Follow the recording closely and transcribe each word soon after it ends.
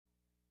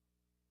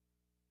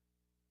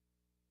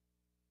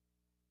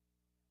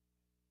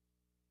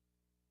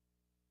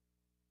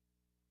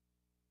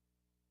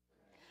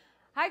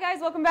Hi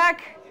guys, welcome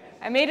back.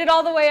 I made it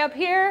all the way up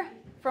here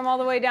from all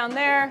the way down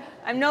there.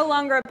 I'm no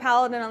longer a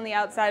paladin on the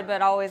outside,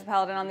 but always a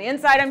paladin on the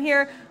inside. I'm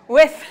here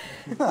with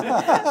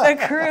the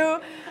crew,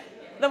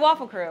 the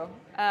Waffle Crew.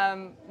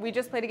 We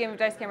just played a game of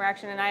Dice Camera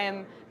Action, and I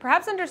am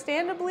perhaps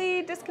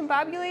understandably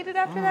discombobulated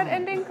after that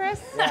ending,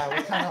 Chris. Yeah,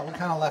 we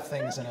kind of left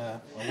things in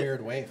a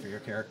weird way for your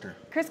character.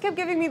 Chris kept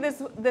giving me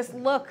this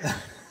look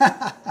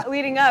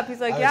leading up. He's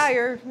like, "Yeah,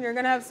 you're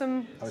gonna have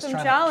some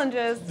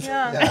challenges."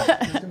 Yeah,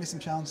 there's gonna be some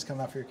challenges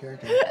coming up for your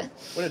character.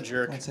 What a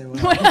jerk! I'd say what.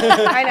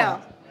 I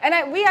know.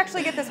 And we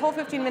actually get this whole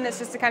 15 minutes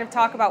just to kind of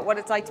talk about what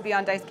it's like to be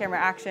on Dice Camera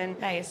Action.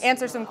 Nice.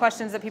 Answer some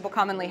questions that people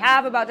commonly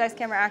have about Dice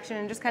Camera Action,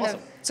 and just kind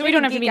of so we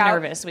don't have to be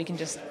nervous. We can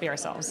just be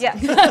ourselves. Yeah.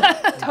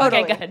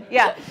 Totally. Okay, good.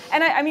 Yeah.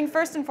 And I mean,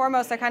 first and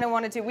foremost, I kind of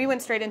wanted to. We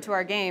went straight into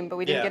our game, but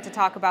we didn't get to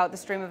talk about the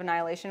Stream of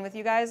Annihilation with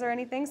you guys or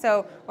anything.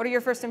 So, what are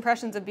your first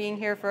impressions of being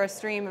here for a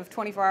stream of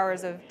 24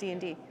 hours of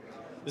D&D?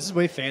 This is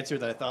way fancier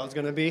than I thought it was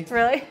gonna be.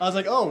 Really? I was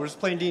like, oh, we're just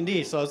playing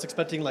D&D, so I was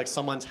expecting like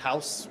someone's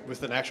house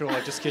with an actual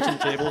like just kitchen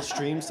table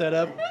stream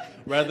setup,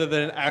 rather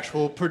than an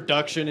actual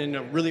production in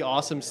a really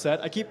awesome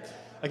set. I keep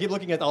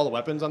looking at all the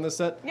weapons on this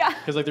set. Yeah.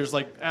 Because like there's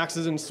like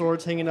axes and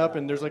swords hanging up,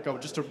 and there's like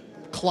just a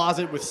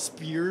closet with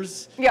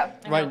spears. Yeah.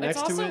 Right next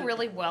to it. It's also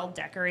really well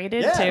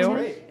decorated Yeah, too. it's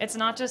great. It's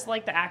not just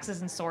like the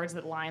axes and swords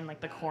that line like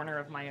the corner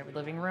of my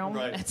living room.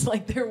 Right. It's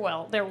like they're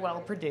well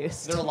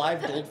produced. They're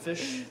live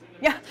goldfish.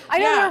 Yeah. I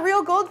know they're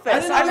real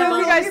goldfish. I don't know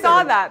if you guys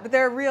saw that, but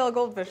there are real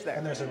goldfish there.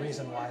 And there's a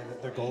reason why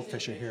their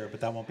goldfish are here,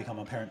 but that won't become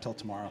apparent till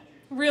tomorrow.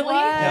 Really?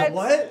 What?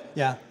 What?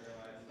 Yeah.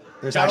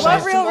 There's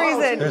What real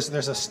reason?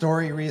 There's a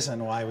story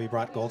reason why we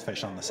brought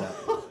goldfish on the set.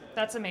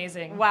 That's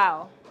amazing.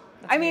 Wow.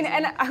 That's amazing.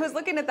 And I was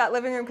looking at that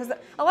living room because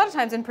a lot of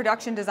times in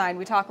production design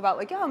we talk about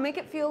like, yeah, make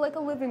it feel like a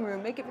living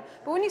room,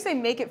 but when you say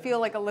make it feel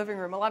like a living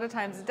room, a lot of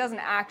times it doesn't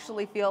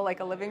actually feel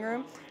like a living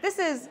room.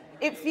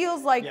 It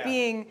feels like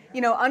being,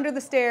 under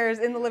the stairs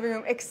in the living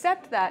room,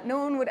 except that no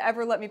one would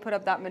ever let me put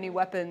up that many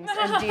weapons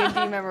and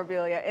D&D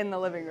memorabilia in the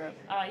living room.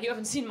 You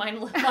haven't seen my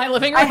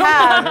living room? I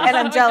have, and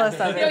I'm jealous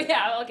of it.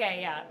 Yeah, okay,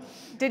 yeah.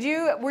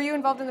 Were you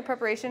involved in the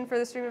preparation for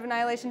the Stream of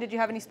Annihilation? Did you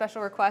have any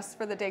special requests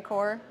for the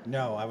decor?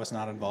 No, I was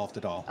not involved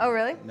at all. Oh,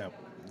 really? No,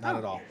 not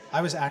at all.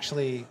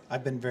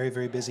 I've been very,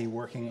 very busy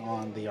working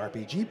on the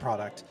RPG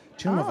product,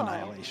 Tomb of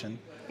Annihilation.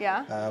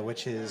 Yeah.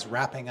 Which is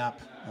wrapping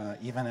up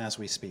even as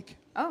we speak.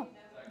 Oh,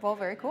 well,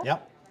 very cool.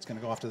 Yep, it's going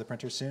to go off to the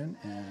printer soon,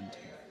 and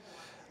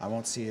I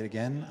won't see it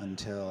again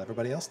until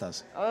everybody else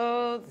does.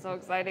 Oh, so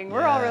exciting.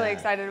 We're all really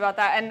excited about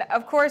that. And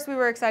of course, we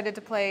were excited to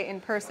play in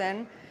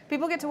person.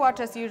 People get to watch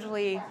us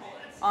usually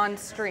on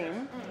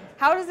stream.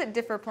 How does it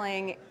differ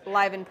playing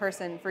live in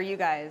person for you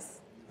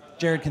guys?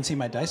 Jared can see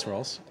my dice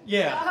rolls.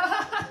 Yeah.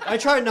 I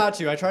tried not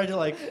to. I tried to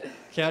like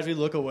casually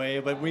look away,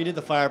 but when you did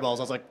the fireballs,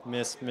 I was like,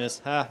 miss,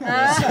 ha,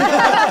 miss.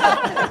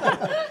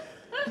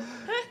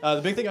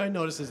 The big thing I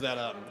noticed is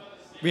that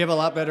we have a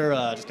lot better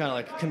just kind of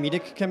like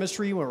comedic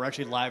chemistry when we're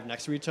actually live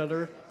next to each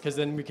other, because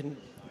then we can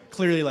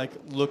clearly like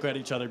look at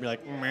each other and be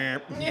like, meh.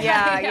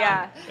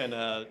 Yeah.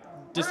 And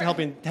just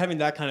having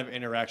that kind of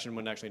interaction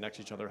when actually next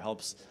to each other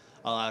helps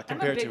compared to I'm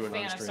a big an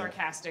fan on-stream. of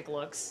sarcastic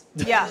looks.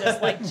 Yeah.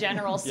 Just like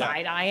general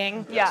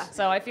side-eyeing. Yeah.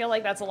 So I feel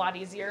like that's a lot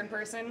easier in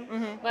person.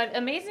 Mm-hmm. But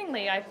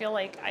amazingly, I feel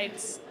like I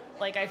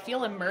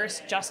feel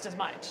immersed just as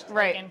much.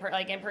 Right.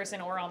 Like in person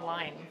or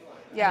online.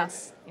 Yeah.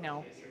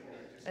 And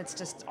it's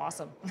just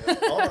awesome.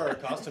 All of our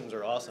costumes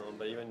are awesome,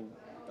 but even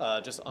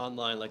just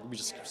online, like we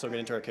just so get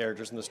into our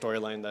characters and the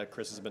storyline that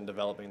Chris has been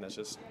developing. That's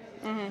just,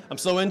 I'm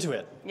so into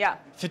it. Yeah.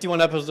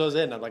 51 episodes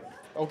in, I'm like,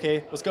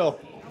 okay, let's go.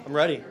 I'm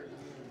ready.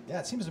 Yeah,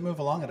 it seems to move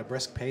along at a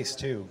brisk pace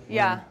too.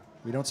 Yeah.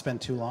 We don't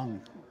spend too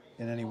long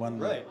in any one.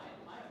 Right.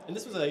 And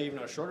this was even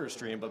a shorter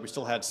stream, but we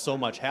still had so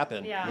much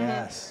happen. Yeah.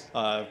 Yes.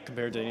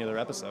 Compared to any other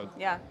episode.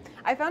 Yeah.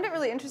 I found it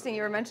really interesting.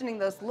 You were mentioning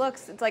those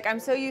looks. It's like I'm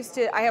so used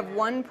to, I have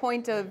one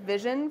point of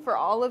vision for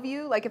all of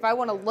you. Like if I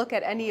want to look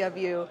at any of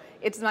you,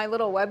 it's my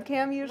little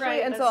webcam usually.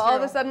 Right, and so that's all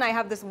of a true. sudden I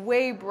have this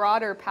way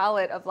broader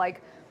palette of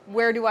like,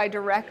 where do I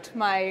direct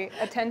my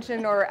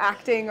attention or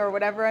acting or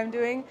whatever I'm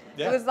doing?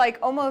 Yeah. It was like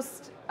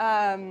almost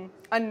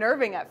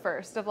unnerving at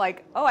first of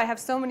like, oh, I have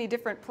so many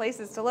different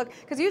places to look.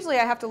 Because usually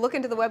I have to look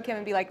into the webcam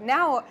and be like,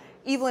 now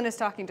Evelyn is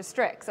talking to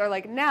Strix, or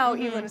like now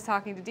Evelyn is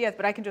talking to Diaz,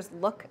 but I can just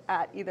look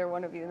at either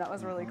one of you, and that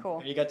was really cool.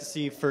 And you got to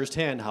see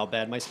firsthand how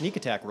bad my sneak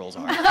attack rolls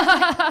are.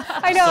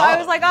 I know, I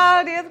was like,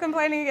 oh, Diaz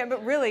complaining again,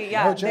 but really,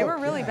 yeah, they were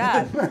really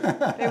bad.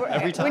 They were,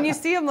 Every time. when you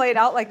see them laid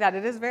out like that,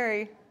 it is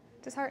very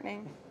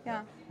disheartening,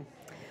 yeah.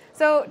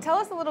 So tell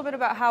us a little bit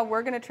about how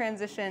we're going to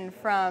transition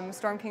from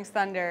Storm King's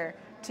Thunder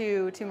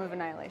to Tomb of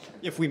Annihilation.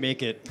 If we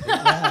make it.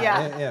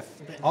 Yeah.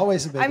 If.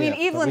 Always a big I mean, if, but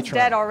we Evelyn's try.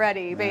 dead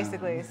already,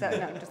 basically, so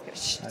no, I'm just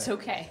kidding. It's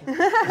okay.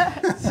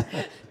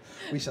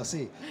 We shall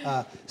see.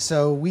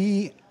 So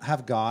we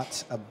have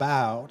got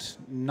about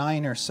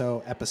 9 or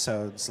so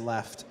episodes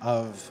left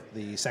of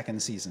the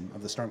second season,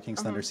 of the Storm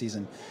King's Thunder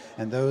season,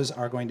 and those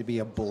are going to be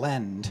a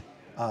blend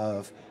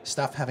of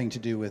stuff having to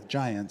do with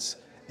giants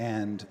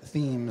and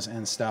themes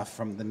and stuff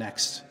from the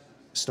next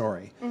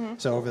story.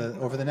 So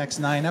over the next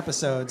 9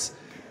 episodes,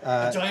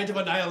 A giant of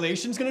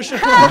annihilation's going to show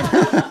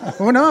up.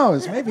 Who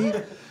knows? Maybe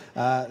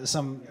at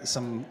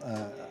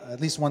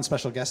least one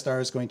special guest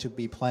star is going to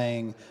be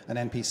playing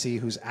an NPC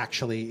who's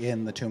actually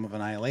in the Tomb of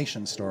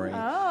Annihilation story,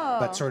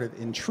 but sort of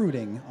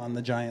intruding on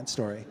the giant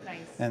story. Nice.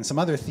 And some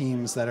other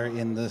themes that are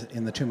in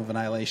the Tomb of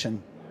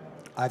Annihilation,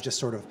 I've just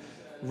sort of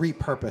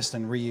repurposed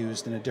and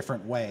reused in a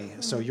different way.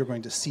 So you're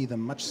going to see them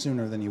much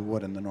sooner than you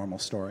would in the normal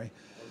story.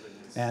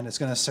 And it's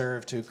going to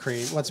serve to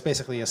create what's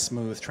basically a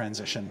smooth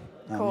transition.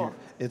 Cool.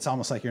 It's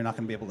almost like you're not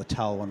going to be able to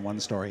tell when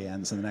one story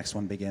ends and the next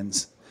one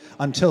begins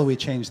until we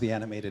change the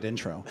animated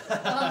intro.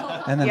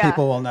 And then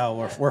people will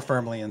know we're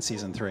firmly in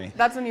season 3.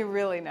 That's when you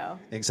really know.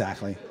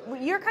 Exactly.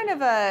 You're kind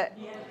of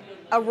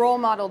a role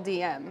model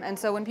DM, and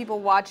so when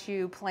people watch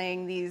you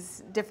playing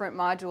these different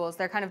modules,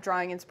 they're kind of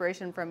drawing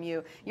inspiration from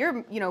you.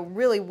 You're,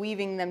 really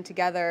weaving them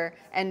together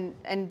and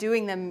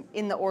doing them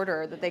in the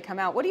order that they come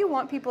out. What do you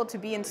want people to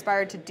be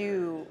inspired to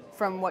do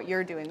from what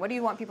you're doing? What do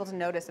you want people to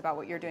notice about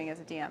what you're doing as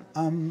a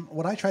DM?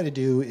 What I try to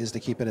do is to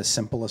keep it as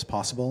simple as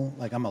possible.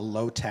 Like, I'm a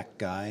low-tech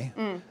guy,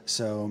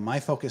 so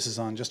my focus is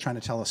on just trying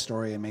to tell a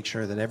story and make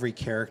sure that every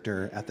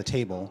character at the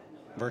table,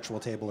 virtual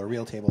table or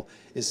real table,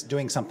 is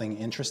doing something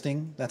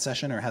interesting that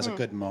session or has a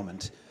good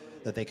moment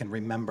that they can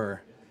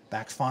remember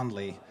back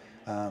fondly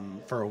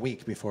for a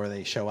week before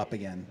they show up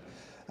again.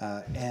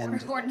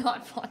 Or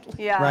not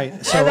fondly. Yeah.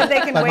 Right. So or that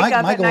they can but wake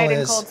up my at night goal in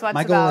is cold sweats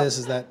my goal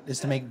about. is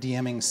to make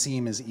DMing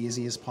seem as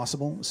easy as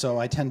possible. So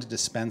I tend to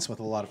dispense with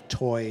a lot of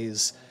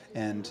toys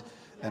and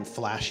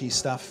flashy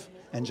stuff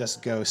and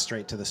just go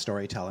straight to the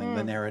storytelling,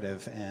 the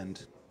narrative,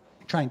 and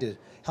trying to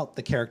help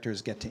the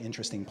characters get to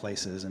interesting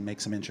places and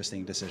make some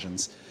interesting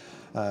decisions.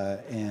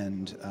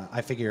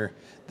 I figure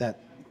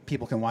that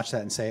people can watch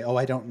that and say, oh,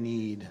 I don't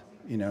need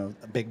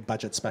big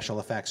budget special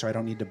effects, or I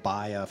don't need to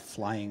buy a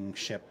flying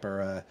ship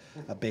or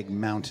a big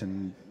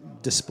mountain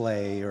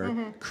display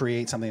or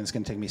create something that's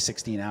going to take me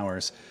 16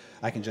 hours.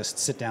 I can just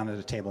sit down at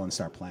a table and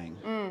start playing.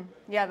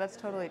 Yeah, that's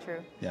totally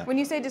true. Yeah. When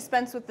you say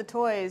dispense with the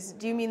toys,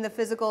 do you mean the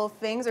physical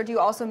things, or do you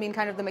also mean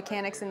kind of the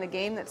mechanics in the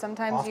game that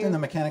sometimes Often the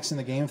mechanics in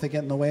the game, if they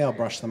get in the way, I'll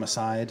brush them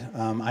aside.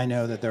 I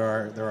know that there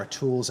are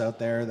tools out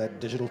there,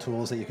 digital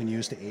tools that you can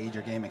use to aid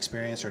your game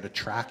experience or to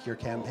track your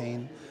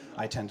campaign.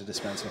 I tend to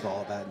dispense with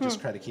all of that and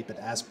just try to keep it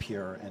as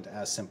pure and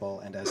as simple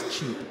and as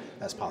cheap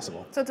as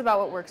possible. So it's about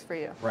what works for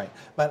you. Right.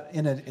 But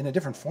in a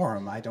different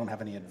forum, I don't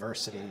have any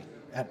adversity.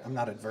 I'm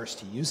not adverse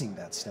to using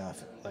that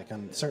stuff. Like,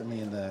 I'm certainly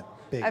in the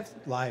big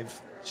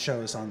live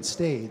shows on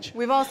stage.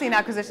 We've all seen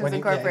Acquisitions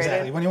Incorporated. Yeah,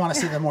 exactly. When you want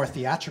to see the more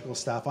theatrical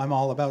stuff, I'm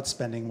all about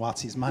spending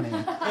WotC's money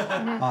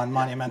on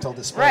monumental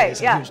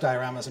displays and huge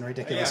dioramas and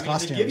ridiculous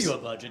costumes. If they give you a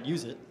budget,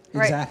 use it.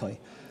 Exactly.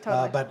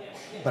 Totally.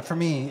 But for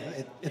me,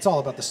 it's all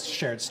about the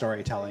shared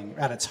storytelling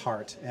at its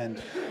heart. And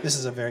this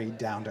is a very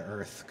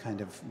down-to-earth kind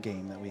of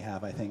game that we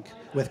have, I think,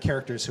 with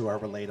characters who are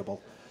relatable.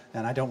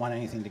 And I don't want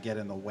anything to get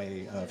in the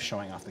way of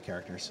showing off the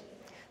characters.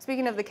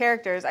 Speaking of the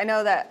characters, I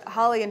know that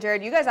Holly and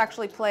Jared, you guys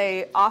actually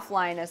play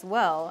offline as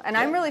well. And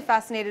I'm really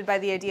fascinated by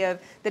the idea of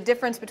the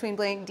difference between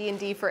playing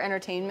D&D for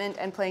entertainment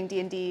and playing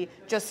D&D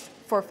just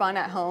for fun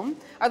at home.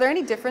 Are there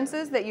any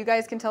differences that you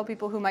guys can tell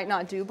people who might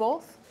not do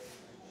both?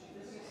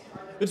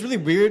 It's really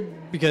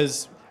weird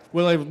because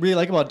what I really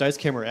like about Dice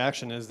Camera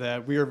Action is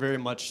that we are very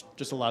much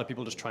just a lot of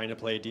people just trying to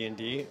play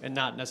D&D and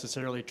not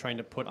necessarily trying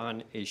to put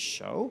on a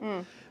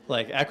show.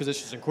 Like,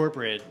 Acquisitions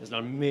Incorporated is an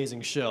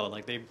amazing show.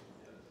 Like, they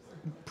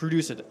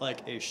produce it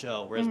like a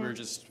show, whereas we're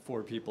just 4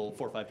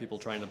 or 5 people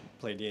trying to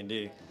play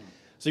D&D.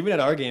 So even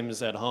at our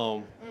games at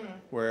home,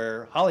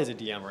 where Holly's a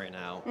DM right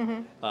now,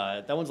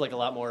 that one's like a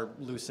lot more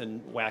loose and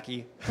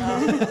wacky.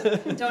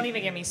 Don't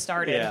even get me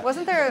started. Yeah.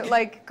 Wasn't there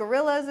like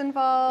gorillas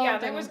involved? Yeah,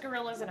 there was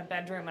gorillas in a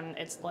bedroom, and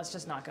let's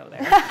just not go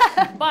there.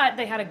 But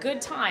they had a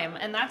good time,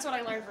 and that's what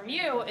I learned from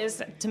you,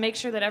 is to make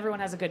sure that everyone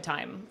has a good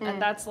time.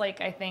 And that's, like,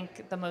 I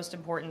think the most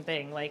important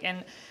thing. Like,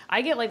 and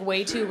I get, like,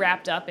 way too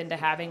wrapped up into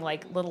having,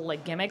 like, little,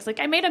 like, gimmicks. Like,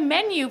 I made a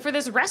menu for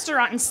this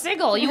restaurant in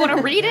Sigel. You want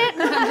to read it?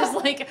 And I'm just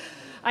like,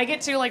 I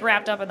get too, like,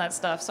 wrapped up in that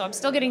stuff. So I'm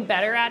still getting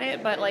better at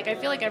it, but, like, I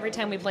feel like every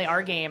time we play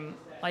our game,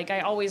 like, I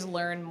always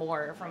learn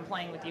more from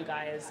playing with you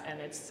guys, and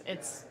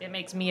it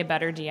makes me a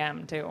better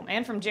DM too,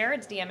 and from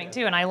Jared's DMing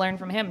too, and I learn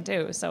from him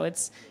too. So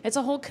it's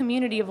a whole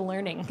community of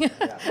learning.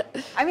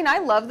 I mean, I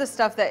love the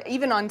stuff that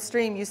even on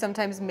stream you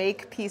sometimes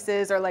make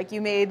pieces, or like you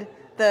made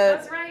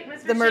the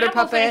the murder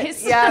puppet.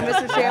 Shambleface. Yeah,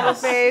 Mr.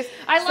 Shambleface.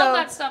 I love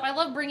that stuff. I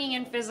love bringing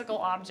in physical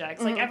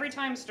objects. Like, every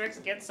time Strix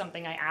gets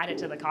something, I add it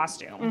to the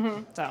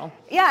costume. So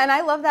Yeah, and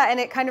I love that, and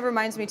it kind of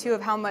reminds me too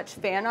of how much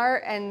fan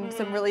art and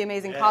some really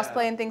amazing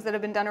cosplay and things that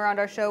have been done around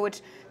our show,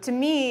 which to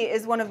me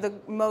is one of the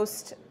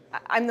most,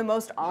 I'm the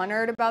most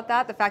honored about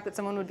that, the fact that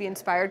someone would be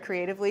inspired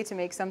creatively to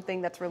make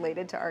something that's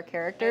related to our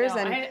characters.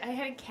 I And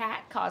had a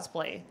cat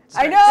cosplay.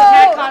 I know!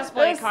 Cat That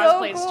was so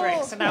cosplay cool.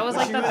 Strix, and that was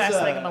like She the was,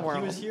 best thing in the He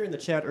world. was here in the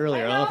chat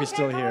earlier. I don't know if he's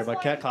still here,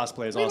 but cat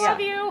cosplay is We awesome. love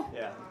you.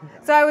 Yeah.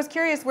 So I was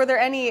curious, were there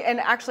any, and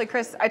actually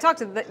Chris, I talked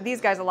to these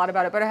guys a lot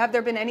about it, but have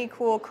there been any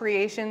cool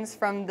creations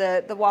from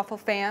the Waffle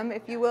fam,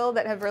 if you will,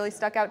 that have really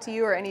stuck out to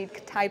you, or any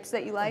types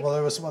that you like? Well,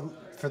 there was one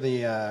for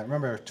the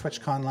remember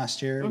TwitchCon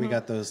last year, we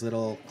got those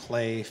little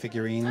clay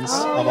figurines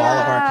of all of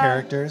our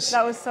characters.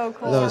 That was so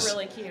cool. Those were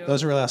really cute.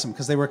 Those are really awesome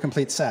because they were a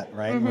complete set,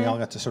 right? And we all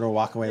got to sort of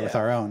walk away with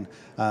our own.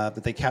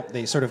 But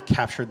they sort of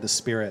captured the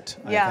spirit,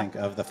 I think,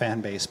 of the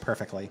fan base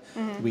perfectly.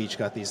 We each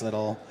got these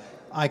little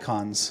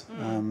icons,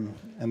 and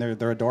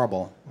they're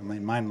adorable. I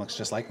mean, mine looks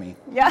just like me.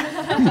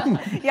 Yeah,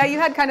 yeah. You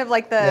had kind of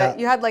like the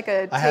you had like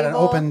a table. I had an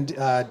open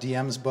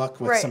DM's book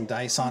with some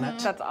dice on it.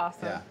 That's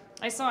awesome. Yeah.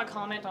 I saw a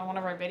comment on one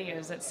of our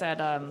videos that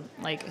said,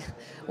 like,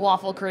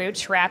 Waffle Crew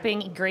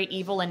trapping great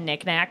evil and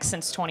knickknacks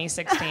since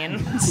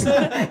 2016. so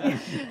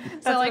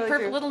like,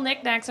 really little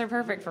knickknacks are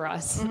perfect for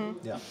us.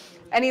 Yeah.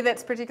 Any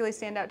that's particularly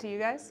stand out to you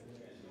guys?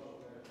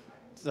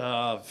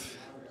 I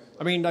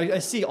mean, I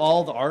see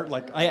all the art.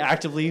 Like, I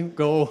actively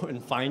go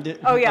and find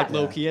it. Oh, yeah. Like,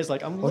 low key is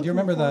like, I'm. Well, do you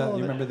remember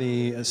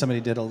somebody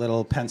did a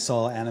little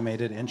pencil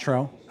animated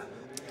intro?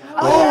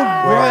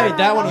 Right,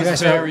 that one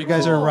was You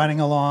guys are running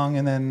along,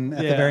 and then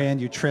at the very end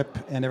you trip,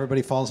 and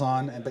everybody falls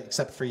on, but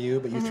except for you,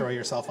 but you throw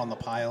yourself on the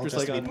pile just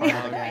like to be on-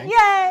 part of the gang.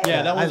 Yay!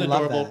 Yeah, that was I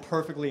love adorable. that.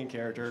 Perfectly in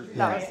character.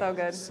 That was so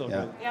good. So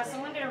Yeah. good. Yeah,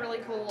 someone did a really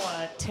cool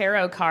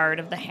tarot card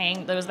of the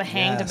hanged. That was the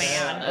hanged Yes.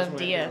 man of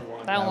Dia.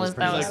 was That was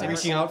pretty Like super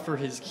reaching cool. out for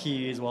his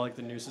keys while like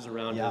the noose is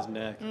around his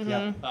neck.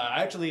 Yeah.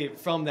 Actually,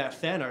 from that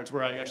fan art,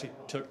 where I actually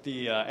took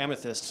the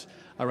amethyst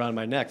around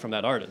my neck from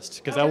that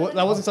artist, because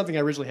that wasn't something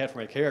I originally had for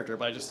my character,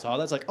 but I just saw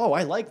that's like, oh,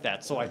 I like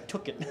that, so I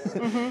took it,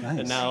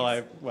 and now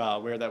I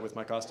wear that with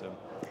my costume.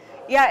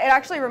 Yeah, it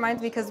actually reminds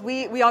me because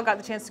we all got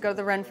the chance to go to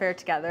the Ren Fair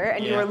together,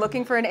 and you Yeah. were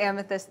looking for an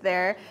amethyst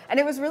there, and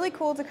it was really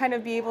cool to kind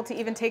of be able to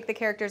even take the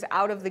characters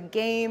out of the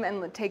game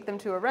and take them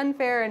to a Ren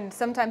Fair, and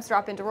sometimes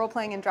drop into role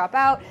playing and drop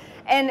out.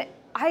 And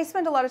I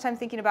spent a lot of time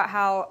thinking about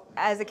how,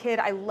 as a kid,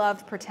 I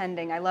loved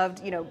pretending. I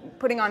loved,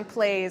 putting on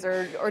plays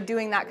or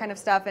doing that kind of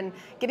stuff. And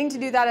getting to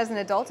do that as an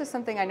adult is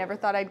something I never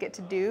thought I'd get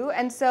to do.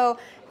 And so,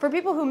 for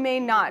people who may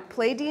not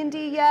play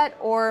D&D yet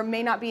or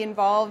may not be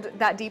involved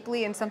that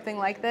deeply in something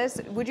like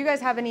this, would you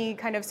guys have any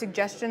kind of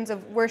suggestions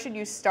of where should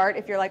you start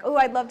if you're like, oh,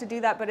 I'd love to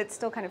do that, but it's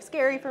still kind of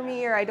scary for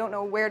me, or I don't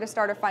know where to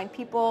start or find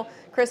people?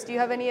 Chris, do you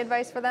have any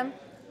advice for them?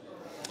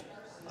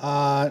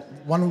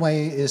 One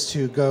way is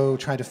to go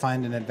try to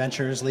find an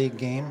Adventurers League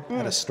game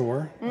at a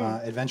store.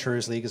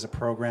 Adventurers League is a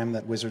program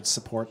that Wizards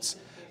supports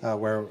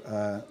where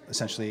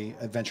essentially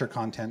adventure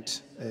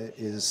content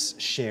is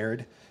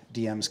shared.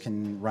 DMs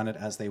can run it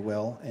as they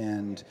will,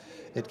 and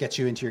it gets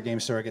you into your game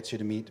store, it gets you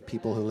to meet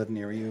people who live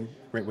near you.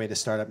 Great way to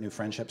start up new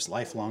friendships,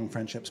 lifelong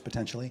friendships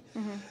potentially,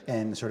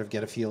 and sort of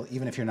get a feel.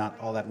 Even if you're not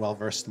all that well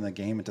versed in the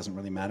game, it doesn't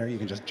really matter. You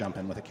can just jump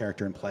in with a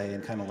character and play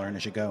and kind of learn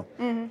as you go.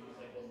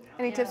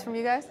 Any tips from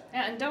you guys?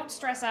 Yeah, and don't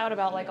stress out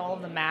about like all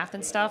of the math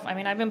and stuff. I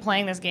mean, I've been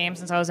playing this game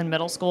since I was in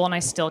middle school, and I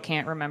still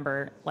can't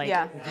remember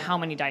how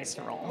many dice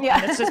to roll. Yeah.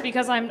 And it's just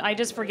because I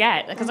just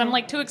forget because I'm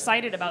like too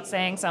excited about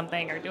saying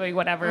something or doing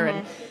whatever,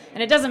 and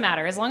it doesn't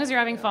matter as long as you're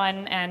having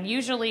fun. And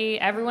usually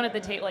everyone at the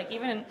table, like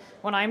even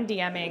when I'm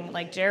DMing,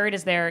 like Jared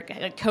is there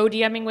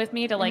co-DMing with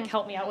me to like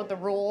help me out with the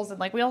rules, and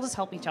like we all just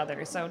help each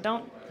other. So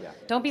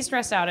don't be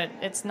stressed out.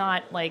 It's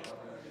not like.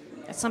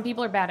 Some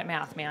people are bad at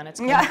math, man. It's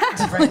cool.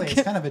 Frankly,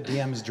 it's kind of a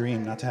DM's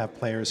dream not to have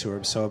players who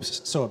are so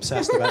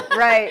obsessed about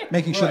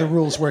making sure the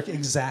rules work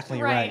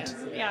exactly right.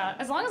 Yeah,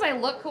 as long as I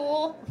look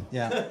cool,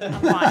 Yeah.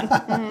 I'm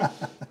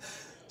fine.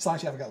 As long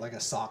as you haven't got like a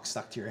sock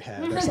stuck to your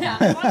head or something. Yeah,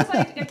 as long as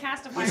I can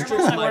cast a fireball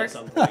that works.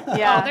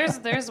 Yeah. Oh,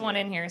 there's one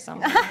in here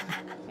somewhere.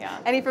 Yeah.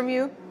 Any from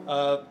you?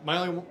 My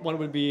only one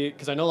would be,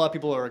 because I know a lot of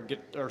people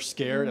are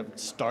scared of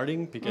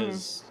starting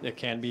because it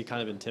can be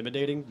kind of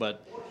intimidating,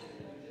 but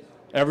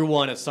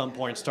everyone at some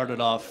point started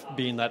off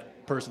being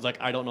that person's like,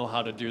 I don't know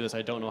how to do this,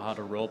 I don't know how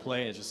to role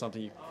play. It's just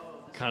something you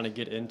kind of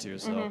get into.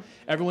 So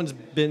everyone's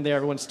been there,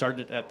 everyone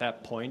started at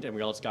that point, and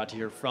we all just got to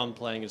here from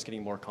playing and just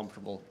getting more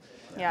comfortable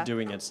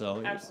doing it.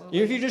 So Absolutely.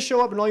 if you just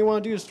show up and all you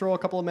want to do is throw a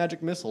couple of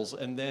magic missiles,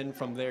 and then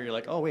from there you're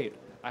like, oh wait,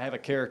 I have a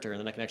character, and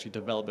then I can actually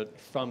develop it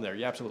from there.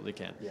 You absolutely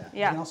can. Yeah.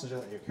 Yeah. You can also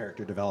let your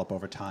character develop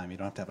over time. You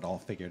don't have to have it all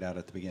figured out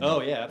at the beginning.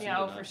 Oh yeah, absolutely. Yeah,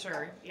 not. for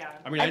sure. Yeah.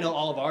 I mean, I know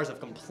all of ours have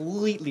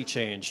completely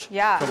changed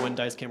Yeah. from when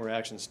Dice Camera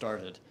Action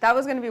started. That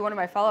was going to be one of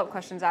my follow-up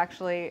questions,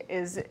 actually.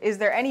 Is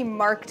there any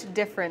marked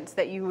difference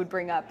that you would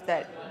bring up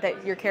that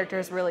your character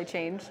has really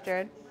changed,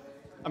 Jared?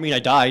 I mean, I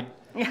died.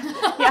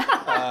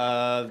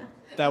 Yeah.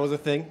 That was a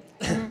thing.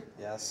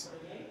 Yes.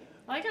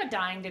 I like how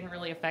dying didn't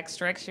really affect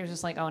Strix. She was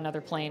just like, oh,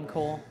 another plane,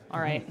 cool. All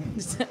right,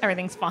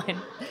 everything's fine.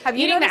 Have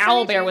you Eating the noticed owl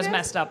any bear was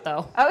changes? messed up,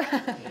 though.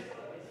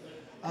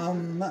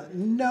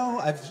 No,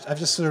 I've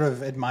just sort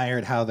of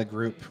admired how the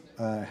group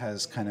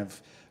has kind of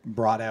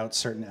brought out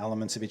certain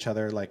elements of each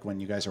other, like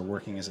when you guys are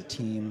working as a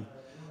team,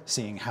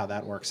 seeing how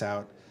that works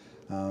out.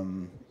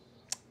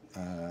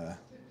 I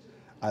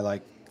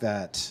like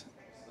that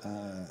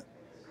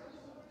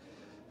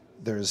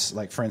there's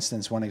like, for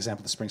instance, one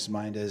example that springs to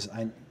mind is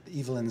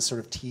Evelyn's sort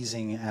of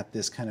teasing at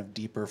this kind of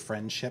deeper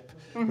friendship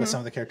with some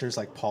of the characters.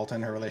 Like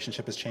Paulton, her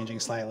relationship is changing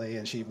slightly,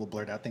 and she will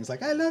blurt out things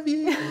like "I love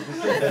you."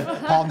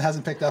 Paulton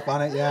hasn't picked up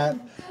on it yet,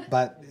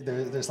 but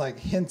there's like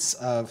hints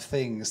of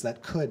things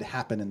that could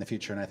happen in the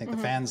future, and I think the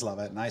fans love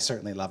it, and I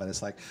certainly love it.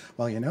 It's like,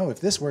 well, you know,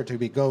 if this were to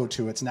go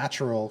to its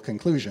natural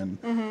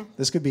conclusion,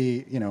 this could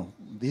be, you know,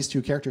 these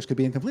two characters could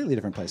be in a completely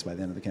different place by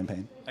the end of the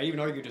campaign. I even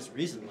argued just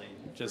recently,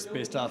 just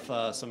based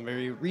off some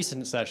very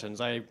recent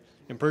sessions, I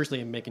am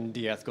personally making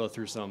Dieth go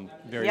through some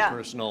very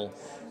personal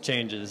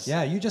changes.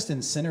 Yeah, you just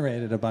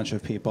incinerated a bunch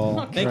of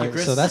people. Thank you,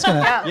 Chris. So that's gonna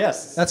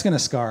yes, that's gonna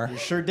scar. you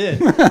sure did.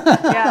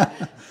 Yeah.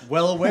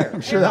 Well aware.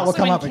 I'm sure that will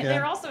come up again.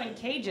 They're also in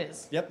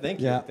cages. Yep, thank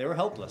you. Yeah. They were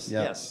helpless.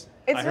 Yeah. Yes.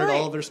 It's I heard really-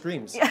 all of their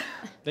screams.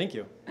 Thank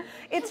you.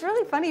 It's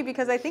really funny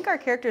because I think our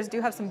characters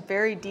do have some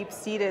very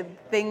deep-seated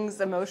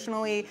things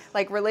emotionally,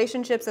 like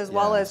relationships as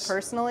well as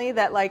personally,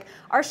 that like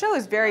our show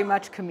is very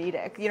much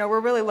comedic. You know,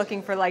 we're really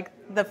looking for like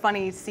the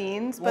funny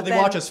scenes. Well, but they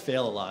then, watch us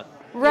fail a lot.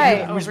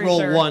 Right. We for roll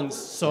sure. ones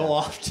so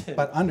often.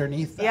 But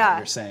underneath that,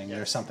 you're saying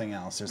there's something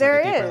else. There's There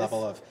like a deeper is.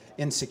 level of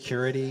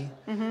insecurity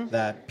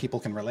that people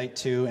can relate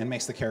to and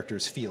makes the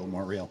characters feel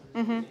more real.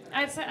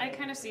 I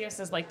kind of see us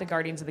as like the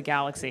Guardians of the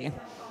Galaxy.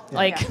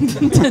 Like,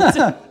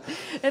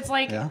 it's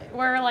like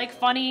we're like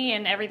funny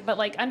and everything, but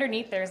like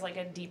underneath there's like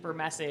a deeper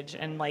message,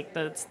 and like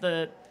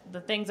the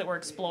things that we're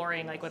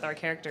exploring like with our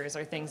characters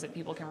are things that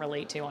people can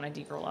relate to on a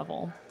deeper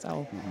level.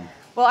 So,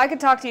 Well, I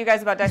could talk to you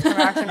guys about Dice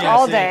Camera Action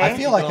all same. day. I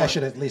feel like I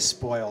should at least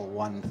spoil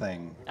one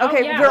thing.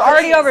 Okay, yeah, we're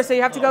already please. over, so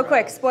you have to go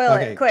quick. Spoil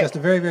Okay, it, quick. just a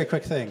very, very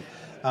quick thing.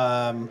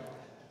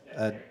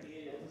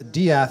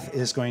 Dieth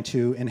is going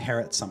to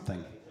inherit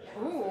something.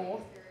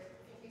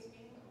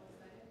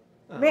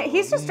 Man,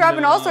 he's just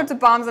dropping all sorts of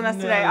bombs on us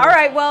today. All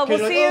right, well, we'll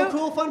see you.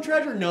 Cool, fun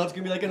treasure. No, it's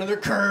gonna be like another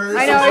curse.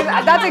 I know,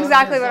 that's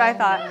exactly what I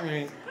thought. All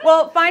right.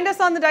 Well, find us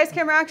on the Dice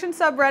Camera Action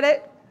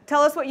subreddit.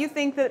 Tell us what you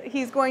think that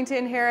he's going to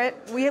inherit.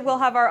 We will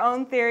have our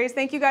own theories.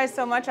 Thank you guys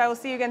so much. I will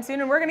see you again soon,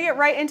 and we're going to get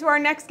right into our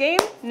next game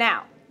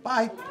now.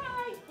 Bye.